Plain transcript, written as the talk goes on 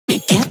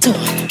Get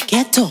on,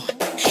 get on,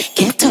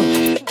 get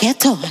on,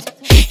 get on.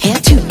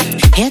 Head to,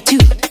 head to,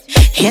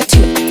 head to,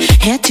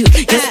 head to.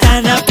 You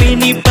stand up in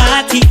the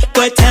party,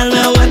 boy, tell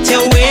me what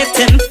you're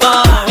waiting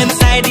for.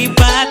 Inside the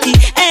party,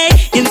 hey,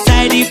 inside